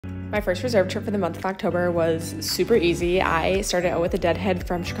My first reserve trip for the month of October was super easy. I started out with a deadhead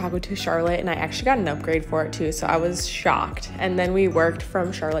from Chicago to Charlotte, and I actually got an upgrade for it too, so I was shocked. And then we worked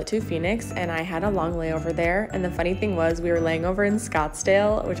from Charlotte to Phoenix, and I had a long layover there. And the funny thing was, we were laying over in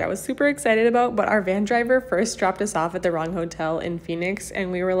Scottsdale, which I was super excited about, but our van driver first dropped us off at the wrong hotel in Phoenix, and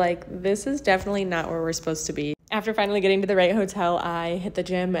we were like, this is definitely not where we're supposed to be. After finally getting to the right hotel, I hit the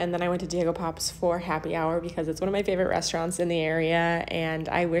gym, and then I went to Diego Pop's for happy hour because it's one of my favorite restaurants in the area, and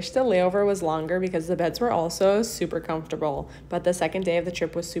I wish the layover was longer because the beds were also super comfortable. But the second day of the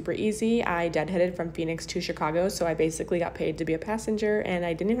trip was super easy. I deadheaded from Phoenix to Chicago, so I basically got paid to be a passenger, and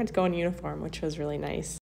I didn't even have to go in uniform, which was really nice.